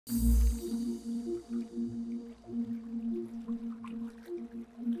Hey,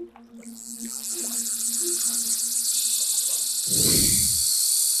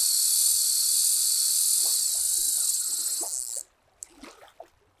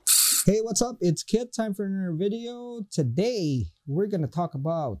 what's up? It's Kit. Time for another video. Today, we're going to talk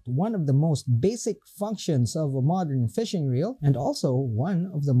about one of the most basic functions of a modern fishing reel and also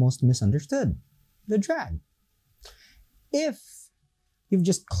one of the most misunderstood, the drag. If you've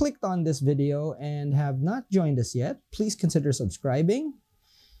just clicked on this video and have not joined us yet, please consider subscribing.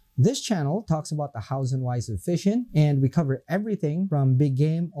 This channel talks about the hows and whys of fishing, and we cover everything from big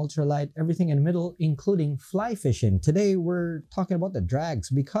game, ultralight, everything in the middle, including fly fishing. Today, we're talking about the drags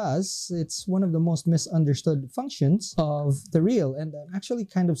because it's one of the most misunderstood functions of the reel, and I'm actually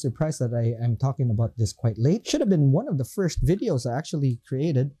kind of surprised that I am talking about this quite late. Should have been one of the first videos I actually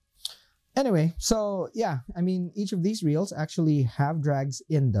created. Anyway, so yeah, I mean, each of these reels actually have drags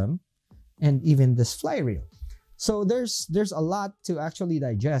in them, and even this fly reel. So there's a lot to actually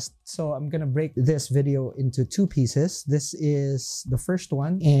digest. So I'm gonna break this video into two pieces. This is the first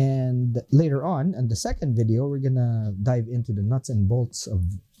one, and later on in the second video, we're gonna dive into the nuts and bolts of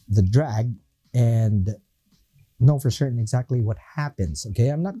the drag and know for certain exactly what happens. Okay,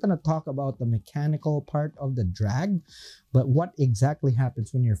 I'm not gonna talk about the mechanical part of the drag, but what exactly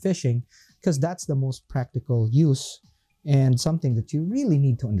happens when you're fishing, because that's the most practical use and something that you really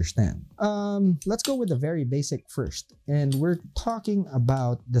need to understand. Let's go with the very basic first, and we're talking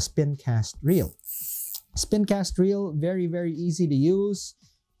about the spin cast reel. Spin cast reel, very easy to use.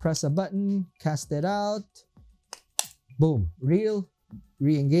 Press a button, cast it out, boom, reel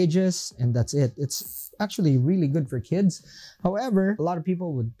re-engages, and that's it. It's actually really good for kids. However, a lot of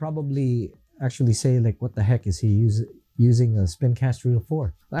people would probably actually say, like, what the heck is he using a spin cast reel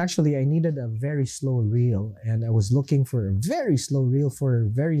for? Actually, I needed a very slow reel, and I was looking for a very slow reel for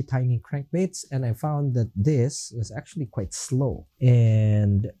very tiny crankbaits, and I found that this was actually quite slow,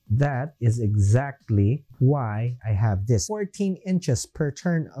 and that is exactly why I have this 14 inches per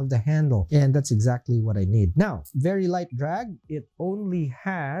turn of the handle, and that's exactly what I need. Now, very light drag. It only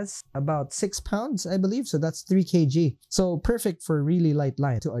has about 6 pounds, I believe, so that's 3 kg. So perfect for really light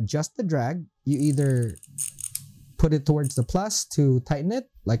line. To adjust the drag, you either put it towards the plus to tighten it,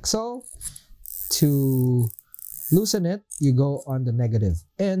 like so. To loosen it, you go on the negative.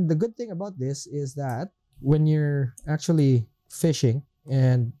 And the good thing about this is that when you're actually fishing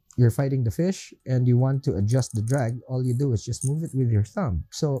and you're fighting the fish and you want to adjust the drag, all you do is just move it with your thumb.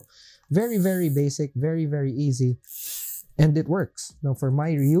 So very basic, very easy. And it works. Now for my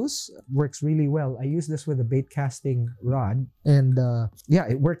use, works really well. I use this with a bait casting rod, and yeah,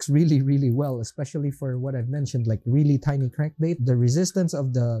 it works really well, especially for what I've mentioned, like really tiny crankbait. The resistance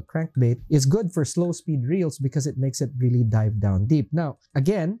of the crankbait is good for slow speed reels because it makes it really dive down deep. Now,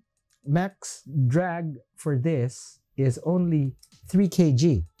 again, max drag for this is only 3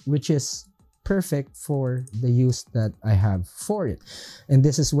 kg, which is perfect for the use that I have for it. And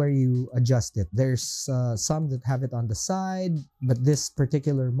this is where you adjust it. There's some that have it on the side, but this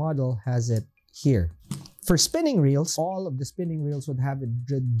particular model has it here. For spinning reels, all of the spinning reels would have a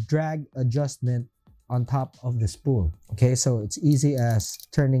drag adjustment on top of the spool. Okay, so it's easy as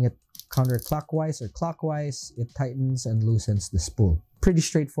turning it counterclockwise or clockwise. It tightens and loosens the spool. Pretty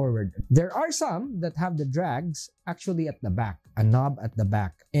straightforward. There are some that have the drags actually at the back, a knob at the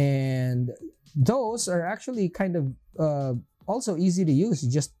back, and those are actually kind of also easy to use.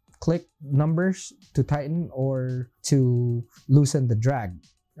 You just click numbers to tighten or to loosen the drag.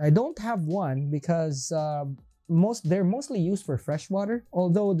 I don't have one because they're mostly used for freshwater,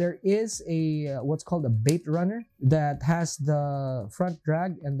 although there is a what's called a bait runner that has the front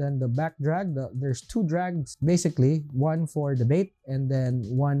drag and then the back drag. There's two drags basically, one for the bait and then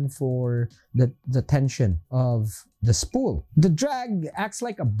one for the tension of the spool. The drag acts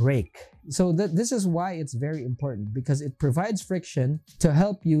like a brake, so this is why it's very important, because it provides friction to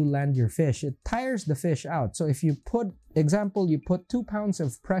help you land your fish. It tires the fish out. So if you put 2 pounds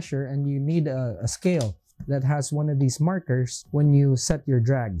of pressure and you need a scale that has one of these markers when you set your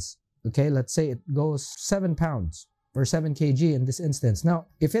drags. Okay, let's say it goes 7 pounds or 7 kg in this instance. Now,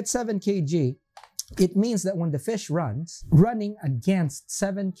 if it's 7 kg, it means that when the fish running against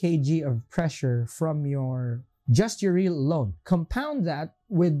 7 kg of pressure from your reel alone, compound that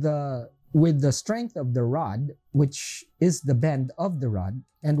with the strength of the rod, which is the bend of the rod,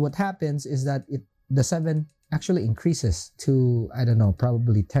 and what happens is that the 7 actually increases to, I don't know,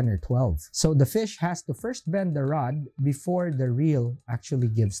 probably 10 or 12. So the fish has to first bend the rod before the reel actually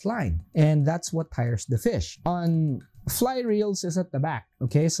gives line. And that's what tires the fish. On fly reels is at the back.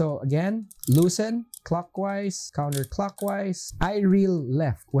 Okay, so again, loosen clockwise, counterclockwise. I reel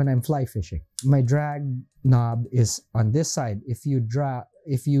left when I'm fly fishing. My drag knob is on this side. If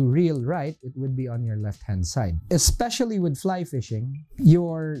you reel right, it would be on your left hand side. Especially with fly fishing,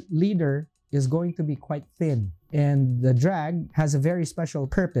 your leader is going to be quite thin, and the drag has a very special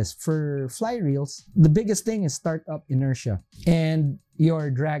purpose. For fly reels, the biggest thing is startup inertia and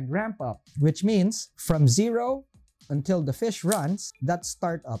your drag ramp up, which means from 0 until the fish runs, that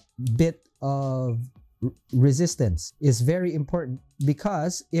startup bit of resistance is very important,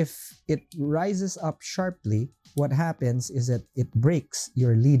 because if it rises up sharply, what happens is that it breaks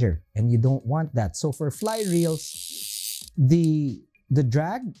your leader, and you don't want that. So for fly reels, the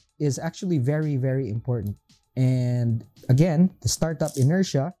drag is actually very, very important. And again, the startup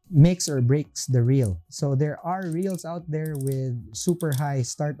inertia makes or breaks the reel. So there are reels out there with super high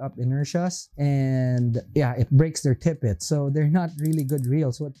startup inertias, and yeah, it breaks their tippet. So they're not really good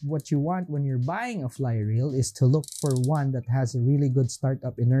reels. What you want when you're buying a fly reel is to look for one that has a really good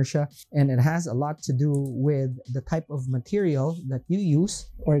startup inertia, and it has a lot to do with the type of material that you use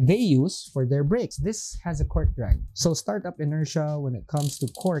or they use for their brakes. This has a cork drag. So startup inertia when it comes to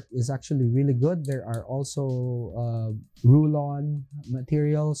cork is actually really good. There are also rule-on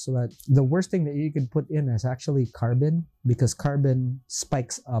materials, so that the worst thing that you could put in is actually carbon, because carbon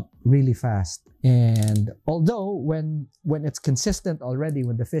spikes up really fast. And although when it's consistent already,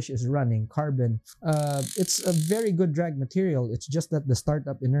 when the fish is running, carbon, it's a very good drag material. It's just that the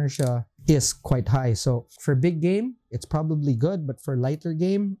startup inertia is quite high. So for big game, it's probably good, but for lighter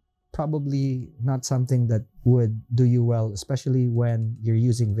game, probably not something that would do you well, especially when you're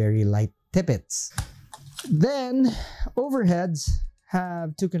using very light tippets. Then overheads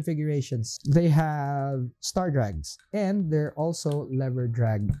have two configurations. They have star drags, and they're also lever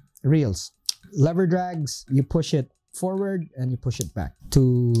drag reels. Lever drags, you push it forward and you push it back.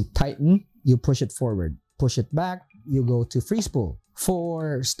 To tighten, you push it forward. Push it back, you go to free spool.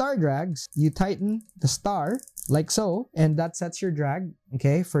 For star drags, you tighten the star like so, and that sets your drag.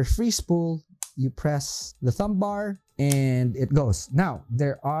 Okay, for free spool, you press the thumb bar and it goes. Now,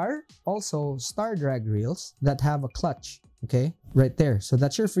 there are also star drag reels that have a clutch, okay, right there. So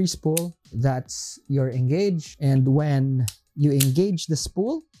that's your free spool, that's your engage, and when you engage the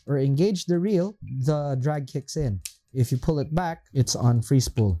spool or engage the reel, the drag kicks in. If you pull it back, it's on free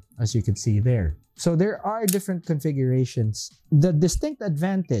spool, as you can see there. So there are different configurations. The distinct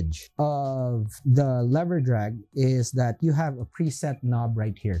advantage of the lever drag is that you have a preset knob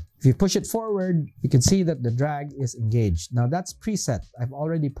right here. If you push it forward, you can see that the drag is engaged. Now that's preset. I've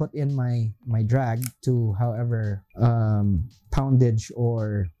already put in my drag to however poundage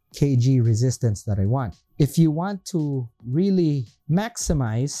or kg resistance that I want. If you want to really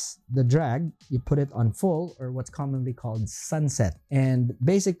maximize the drag, you put it on full, or what's commonly called sunset. And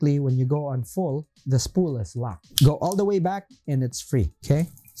basically, when you go on full, the spool is locked. Go all the way back and it's free, okay?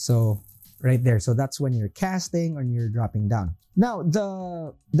 So right there. So that's when you're casting or you're dropping down. Now,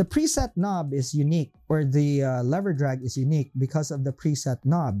 the preset knob is unique, or the lever drag is unique because of the preset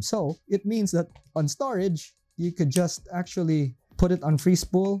knob. So it means that on storage, you could just actually put it on free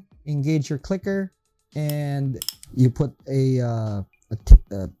spool, engage your clicker, and you put a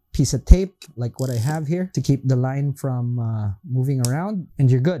piece of tape like what I have here to keep the line from moving around,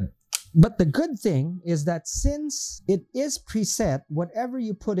 and you're good. But the good thing is that since it is preset, whatever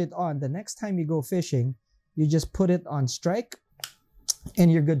you put it on, the next time you go fishing, you just put it on strike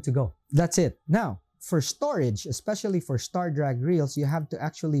and you're good to go. That's it. Now, for storage, especially for star drag reels, you have to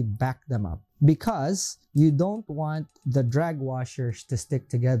actually back them up, because you don't want the drag washers to stick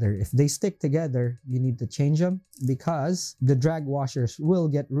together. If they stick together, you need to change them, because the drag washers will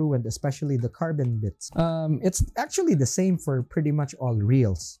get ruined, especially the carbon bits. It's actually the same for pretty much all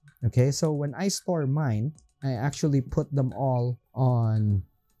reels. Okay, so when I store mine, I actually put them all on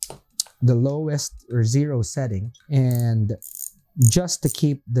the lowest or 0 setting, and just to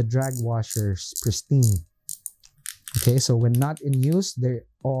keep the drag washers pristine. Okay, so when not in use, they're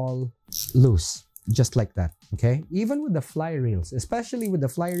all loose, just like that. Okay, even with the fly reels, especially with the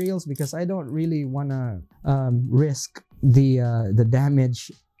fly reels, because I don't really want to risk the damage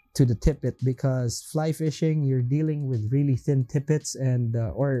to the tippet, because fly fishing, you're dealing with really thin tippets and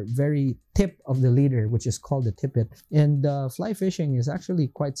or very tip of the leader, which is called the tippet. And fly fishing is actually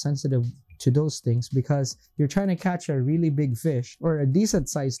quite sensitive to those things, because you're trying to catch a really big fish or a decent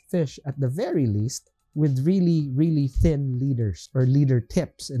sized fish at the very least with really thin leaders or leader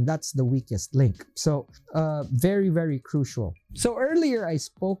tips, and that's the weakest link. So very crucial. So earlier I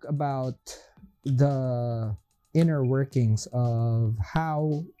spoke about the inner workings of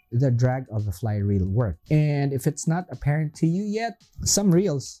how the drag of the fly reel work. And if it's not apparent to you yet, some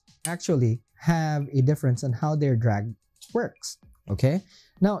reels actually have a difference in how their drag works. Okay,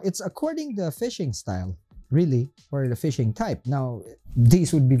 now it's according to the fishing style, really, or the fishing type. Now,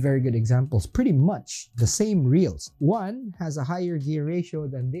 these would be very good examples. Pretty much the same reels. One has a higher gear ratio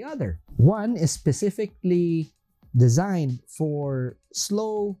than the other. One is specifically designed for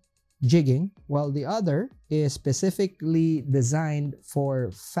slow jigging, while the other is specifically designed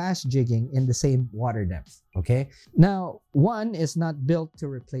for fast jigging in the same water depth. Okay, now one is not built to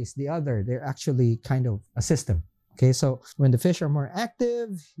replace the other. They're actually kind of a system. Okay, so when the fish are more active,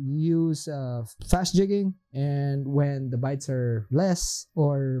 you use fast jigging, and when the bites are less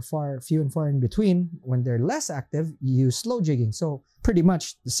or few and far in between, when they're less active, you use slow jigging. So pretty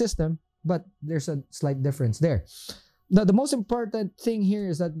much the system, but there's a slight difference there. Now, the most important thing here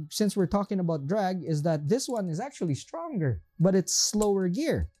is that since we're talking about drag, is that this one is actually stronger, but it's slower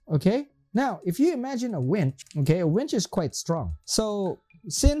gear. Okay, now if you imagine a winch, okay, a winch is quite strong. So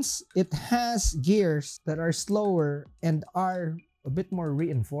since it has gears that are slower and are a bit more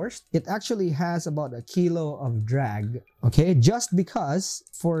reinforced, it actually has about a kilo of drag. Okay, just because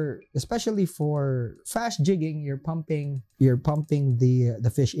especially for fast jigging, you're pumping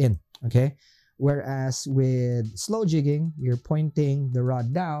the fish in. Okay, whereas with slow jigging, you're pointing the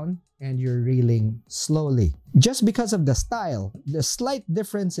rod down and you're reeling slowly. Just because of the style, the slight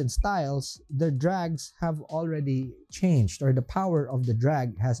difference in styles, the drags have already changed, or the power of the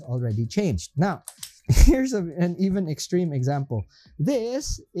drag has already changed. Now, here's an even extreme example.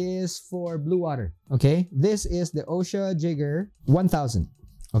 This is for blue water. Okay, this is the OSHA Jigger 1000.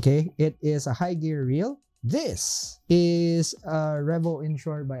 Okay, it is a high gear reel. This is Revo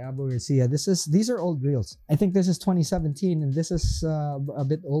Inshore by Abu Garcia. These are old reels. I think this is 2017 and this is a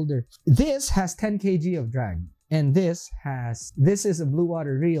bit older. This has 10 kg of drag, and this is a blue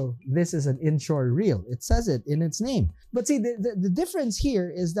water reel. This is an inshore reel. It says it in its name. But see, the difference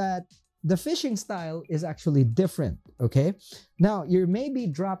here is that the fishing style is actually different. Okay, now you're maybe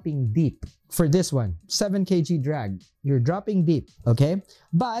dropping deep for this one, 7 kg drag. You're dropping deep. Okay,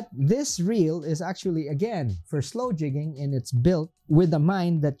 but this reel is actually, again, for slow jigging, and it's built with the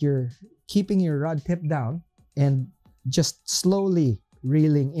mind that you're keeping your rod tip down and just slowly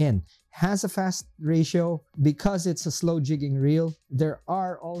reeling in. Has a fast ratio because it's a slow jigging reel. There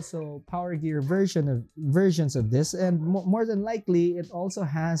are also power gear versions of this, and more than likely it also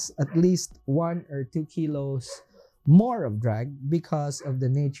has at least 1 or 2 kilos more of drag because of the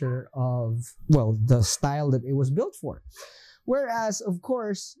nature of, well, the style that it was built for. Whereas, of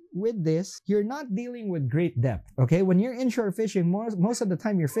course, with this, you're not dealing with great depth. Okay, when you're inshore fishing, most of the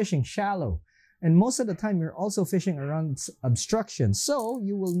time you're fishing shallow. And most of the time, you're also fishing around obstruction. So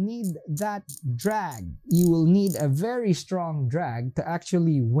you will need that drag. You will need a very strong drag to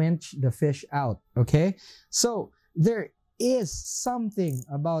actually winch the fish out. Okay? So there is something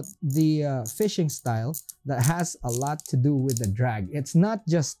about the fishing style that has a lot to do with the drag. It's not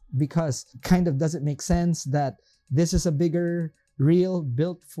just because it kind of doesn't make sense that this is a bigger reel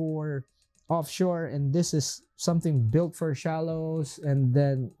built for offshore and this is something built for shallows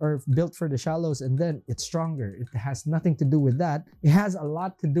or built for the shallows and then it's stronger. It has nothing to do with that. It has a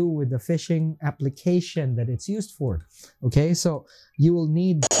lot to do with the fishing application that it's used for. Okay, so you will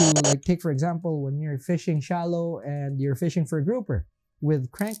need to, like, take for example, when you're fishing shallow and you're fishing for grouper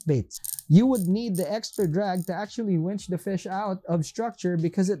with crankbaits, you would need the extra drag to actually winch the fish out of structure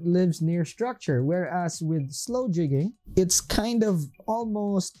because it lives near structure. Whereas with slow jigging, it's kind of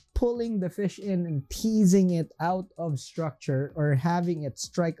almost pulling the fish in and teasing it out of structure, or having it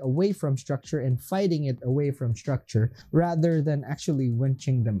strike away from structure and fighting it away from structure rather than actually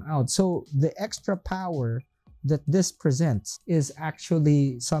winching them out. So the extra power that this presents is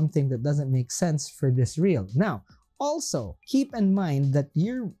actually something that doesn't make sense for this reel. Now, also, keep in mind that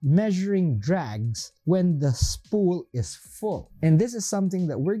you're measuring drags when the spool is full. And this is something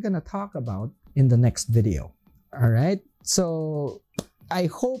that we're gonna talk about in the next video. All right? So I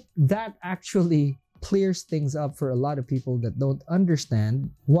hope that actually clears things up for a lot of people that don't understand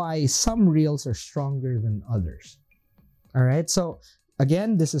why some reels are stronger than others. All right? So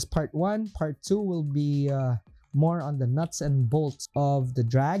again, this is part 1. Part 2 will be more on the nuts and bolts of the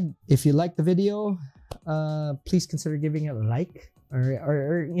drag. If you like the video, please consider giving it a like,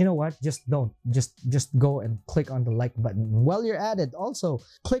 or you know what, just go and click on the like button. While you're at it, also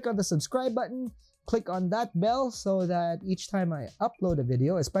click on the subscribe button, click on that bell so that each time I upload a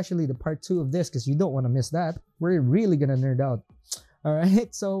video, especially the part 2 of this, because you don't want to miss that, we're really gonna nerd out All right,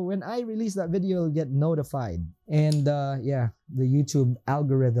 so when I release that video, you'll get notified. And yeah, the YouTube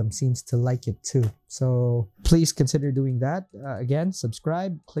algorithm seems to like it too. So please consider doing that. Again,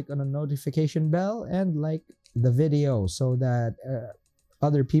 subscribe, click on the notification bell, and like the video so that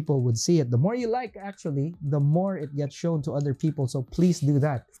other people would see it. The more you like, actually, the more it gets shown to other people. So please do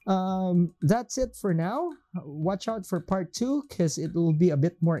that. That's it for now. Watch out for part 2 because it will be a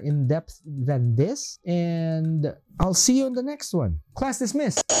bit more in-depth than this. And I'll see you in the next one. Class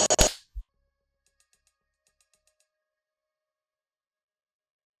dismissed.